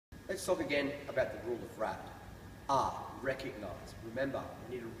Let's talk again about the rule of R.A.D. R, recognise. Remember,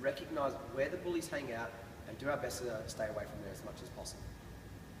 we need to recognise where the bullies hang out and do our best to stay away from there as much as possible.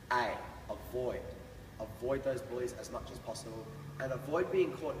 A, avoid. Avoid those bullies as much as possible and avoid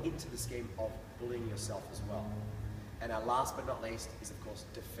being caught into the scheme of bullying yourself as well. And our last but not least is, of course,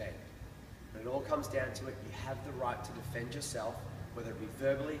 defend. When it all comes down to it, you have the right to defend yourself, whether it be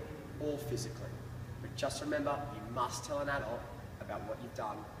verbally or physically. But just remember, you must tell an adult about what you've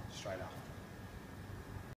done straight after.